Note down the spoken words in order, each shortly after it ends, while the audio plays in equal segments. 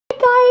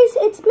guys,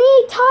 it's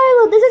me,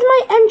 Tyler. This is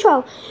my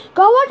intro.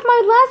 Go watch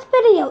my last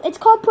video. It's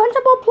called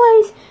Principal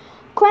Plays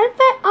Grand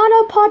Theft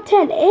Auto Part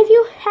 10. If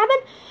you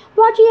haven't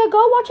watched it yet,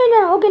 go watch it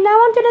now. Okay, now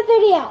on to the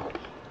video.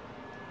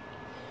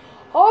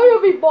 Hi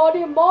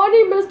everybody, my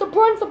name is the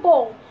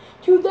Principal.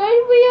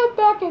 Today we are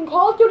back in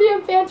Call of Duty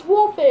Advanced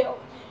Warfare.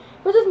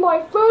 This is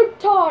my third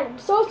time,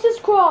 so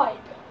subscribe.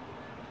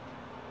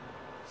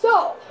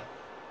 So,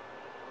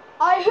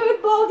 I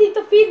heard Baldi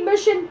defeat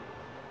mission.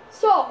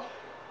 So,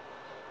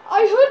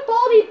 I heard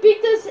Baldi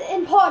beat this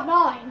in part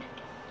 9.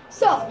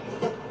 So,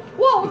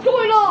 whoa, what's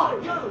going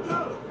on?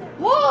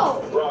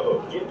 Whoa!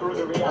 Bravo, get through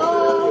the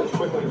reactor as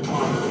quickly as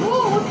possible.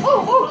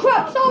 Whoa, oh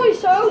crap, sorry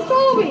sir,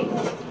 sorry.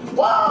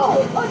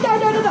 Whoa! Oh,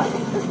 no.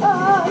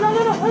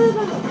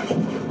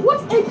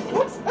 What's,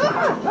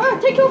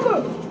 take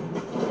over.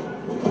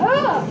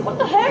 What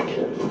the heck?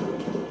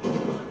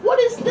 What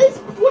is this?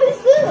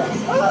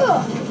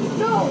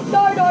 No,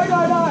 die.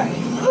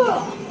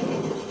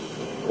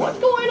 What's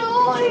going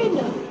on?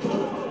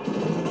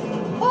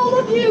 All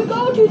of you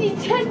go to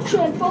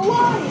detention for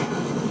life.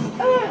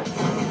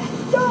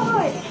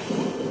 Die.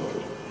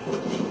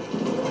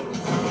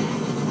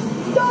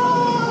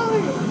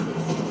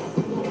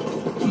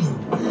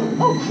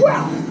 Oh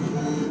crap!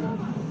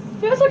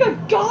 There's like a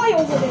guy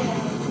over there.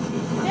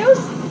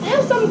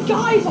 There's some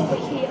guys over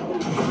here.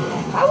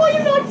 How are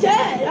you not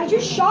dead? I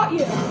just shot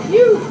you.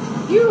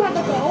 You had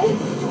to go.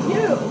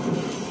 You.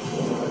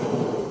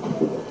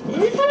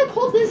 It's kind of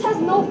cool. This has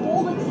no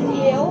bullets in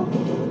here.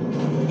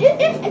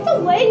 It's a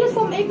way to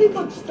some Angry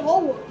Birds Star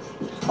Wars.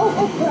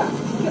 Oh crap!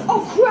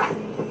 Oh crap!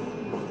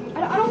 I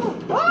don't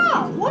know.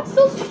 Ah! What's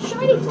those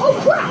shiny? Oh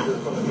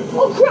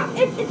crap!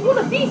 It's one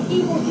of these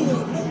evil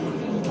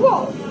dudes.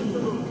 Whoa!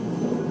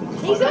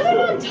 These guys are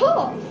not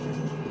tough.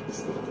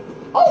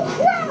 Oh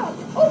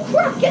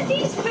crap! Get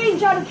these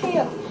things out of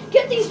here.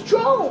 Get these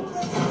drones.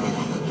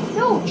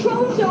 No,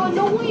 drones are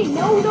annoying.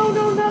 No.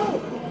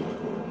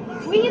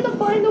 We need to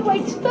find the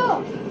right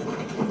stuff.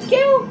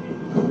 Kill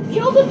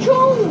the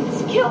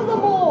drones. Kill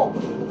them all.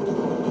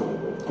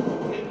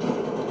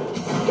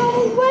 Go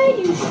away,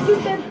 you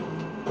stupid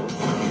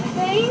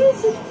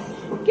things.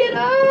 Get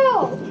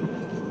out.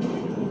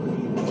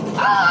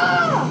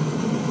 Ah!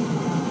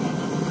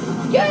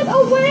 Get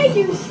away,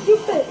 you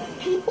stupid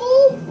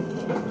people.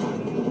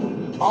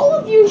 All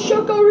of you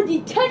should go to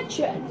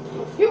detention.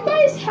 You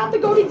guys have to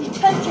go to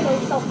detention or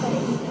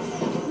something.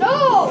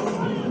 No!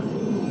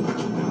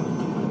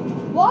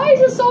 Why is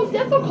it so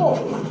difficult?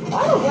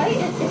 By the way,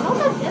 it's not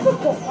that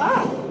difficult.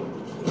 Wow.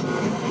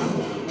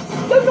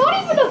 They're not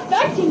even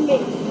affecting me.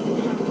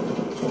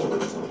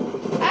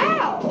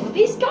 Ow.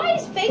 These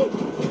guys think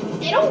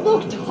they don't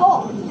look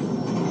tough.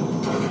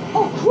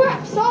 Oh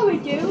crap, sorry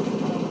dude.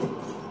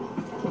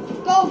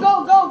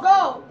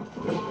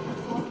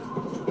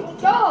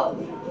 Go.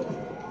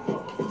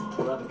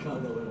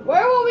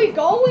 Where are we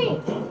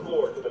going?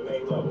 Floor to the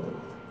main level.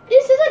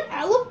 This is an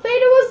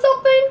elevator or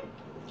something?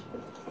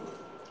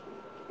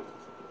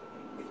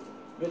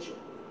 Mitchell,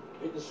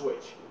 hit the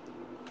switch.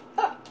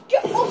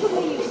 Get off of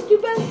me, you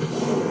stupid!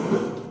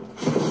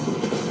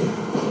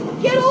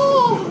 Get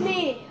off of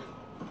me!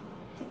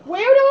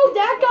 Weirdo,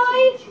 that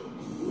guy!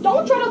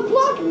 Don't try to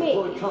block me!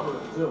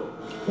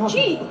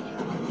 Gee!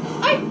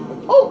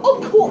 Oh,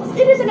 cool!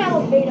 It is an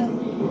elevator!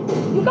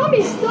 You got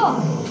me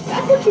stuck!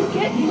 That's what you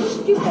get, you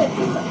stupid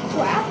piece of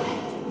crap!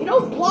 You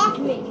don't block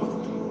me!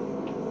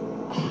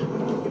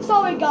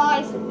 Sorry,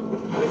 guys!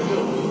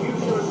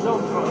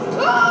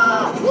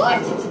 Ah!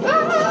 What?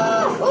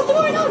 Ah! What's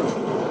going on?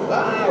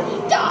 Ah!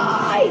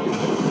 Die!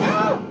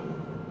 Ah!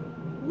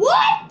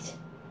 What?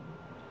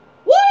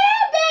 What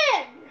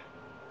happened?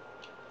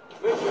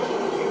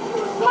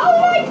 How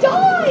did I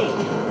die?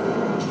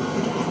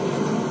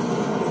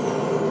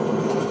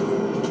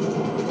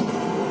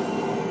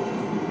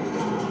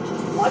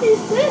 What is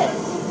this?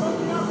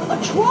 A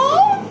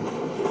drone?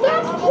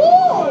 That's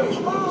cool!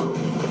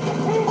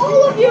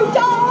 All of you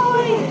die!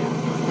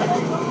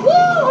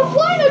 Whoa, I'm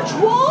flying a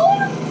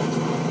drone?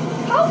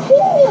 How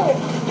cool!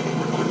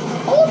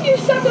 All of you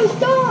suckers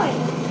die!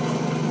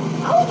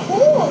 How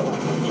cool!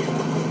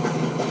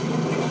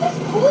 This is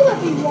cool,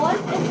 everyone.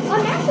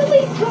 I'm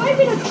actually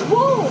driving a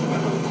drone.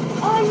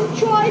 I'm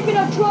driving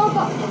a drone,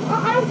 but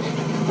I don't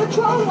have a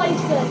drone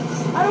license.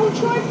 I don't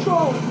drive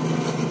drones.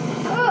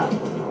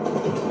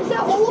 Is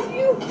that all of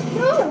you?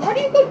 No, how do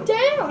you go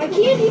down? I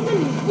can't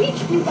even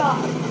reach you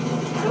guys.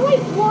 How do I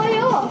fly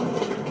up?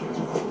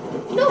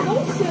 No,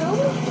 don't sue.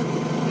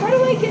 How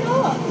do I get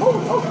up?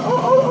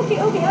 Okay,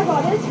 I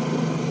got it.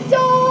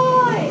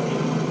 Die!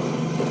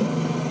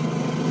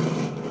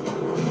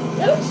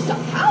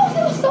 How is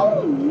there so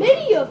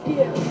many of you?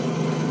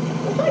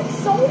 There's like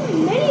so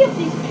many of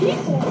these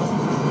people.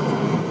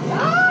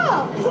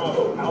 Ah!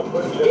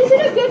 Is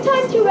it a good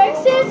time to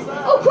exit?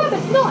 Oh crap,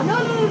 it's not. No.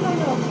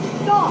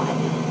 Die.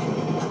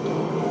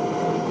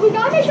 We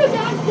gotta make sure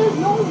that there's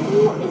no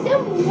more. Is there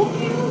more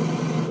of you?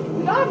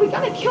 We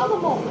gotta kill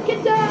them all.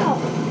 Get down.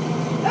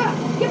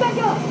 Get back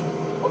up.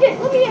 Okay,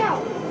 let me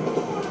out.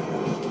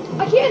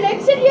 I can't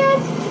exit yet?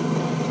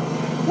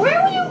 Where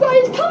are you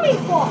guys coming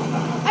from?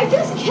 I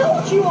just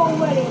killed you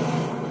already.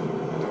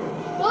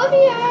 Let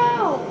me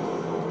out.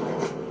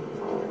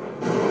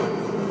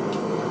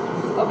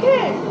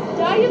 Okay,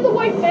 did I use the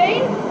white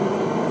vein?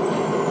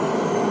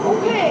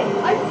 Okay,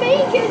 I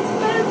think it's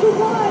better to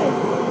run.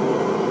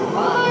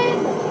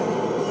 Run!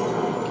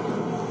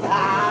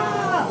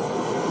 Ah!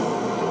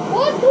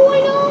 What's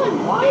going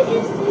on? Why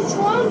is these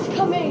clowns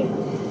coming?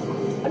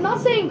 I'm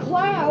not saying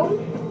clown.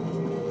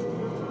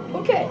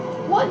 Okay,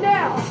 what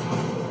now?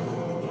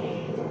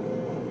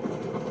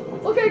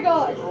 Okay,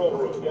 guys. Control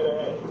room, get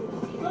ahead.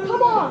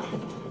 Come on.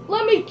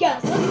 Let me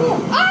guess. Let's go.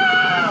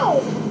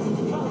 Ow!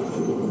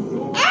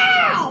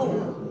 Ow!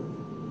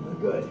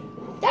 Good.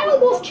 That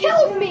almost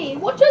killed me.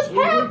 What just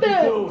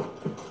happened?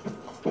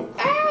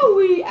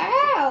 Owie,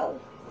 ow.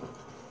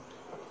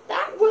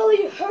 That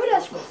really hurt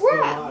as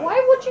crap. Why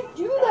would you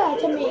do that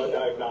to me?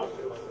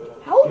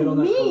 How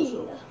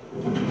mean.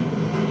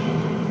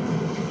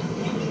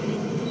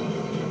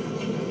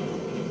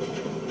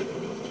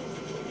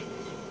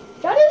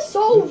 That is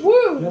so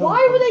rude.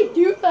 Why would they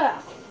do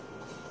that?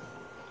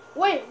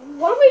 Wait,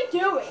 what are we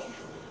doing?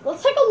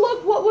 Let's take a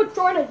look what we're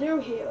trying to do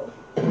here.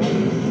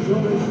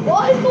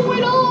 What is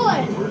going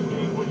on?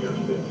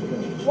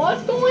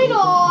 What's going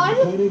on?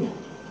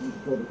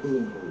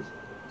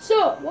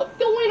 Sir, what's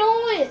going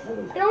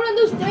on? I don't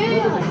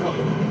understand.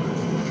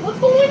 What's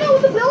going on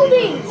with the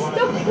buildings?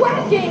 They're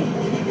cracking.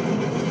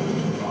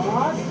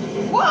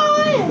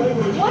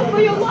 Run! Run for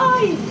your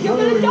life! You're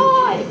gonna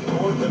die!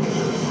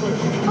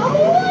 Come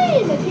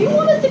on! Do you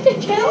want us to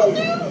get killed,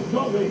 dude?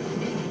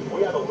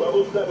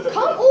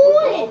 Come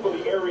on!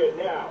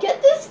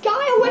 Get this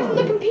guy away from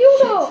the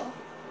computer!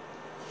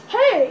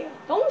 Hey!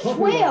 Don't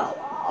swear!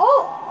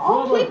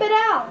 I'll clip it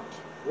out!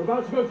 We're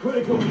about to go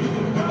critical.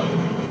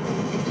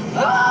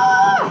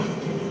 Ah!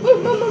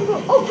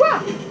 Oh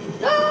crap!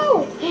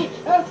 No!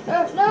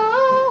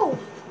 No!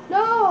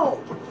 No!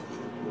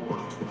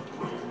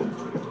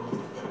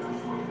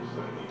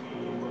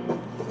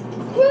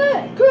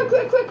 Quick! Quick!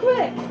 Quick! Quick!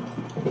 Quick!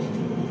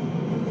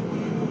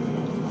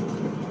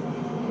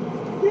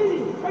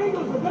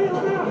 Angles are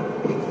bailing out.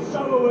 So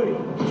are we.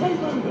 Keep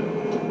moving.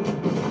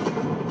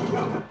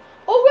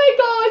 Okay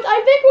guys,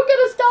 I think we're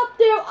gonna stop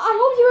there. I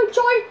hope you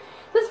enjoyed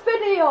this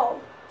video.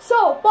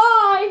 So,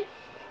 bye!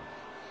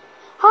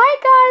 Hi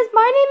guys,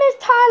 my name is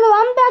Tyler.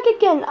 I'm back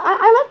again.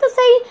 I'd like to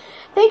say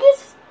thank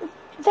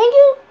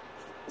you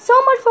so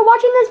much for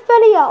watching this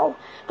video.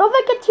 Don't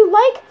forget to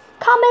like,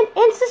 comment,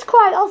 and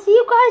subscribe. I'll see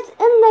you guys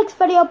in the next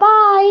video.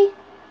 Bye!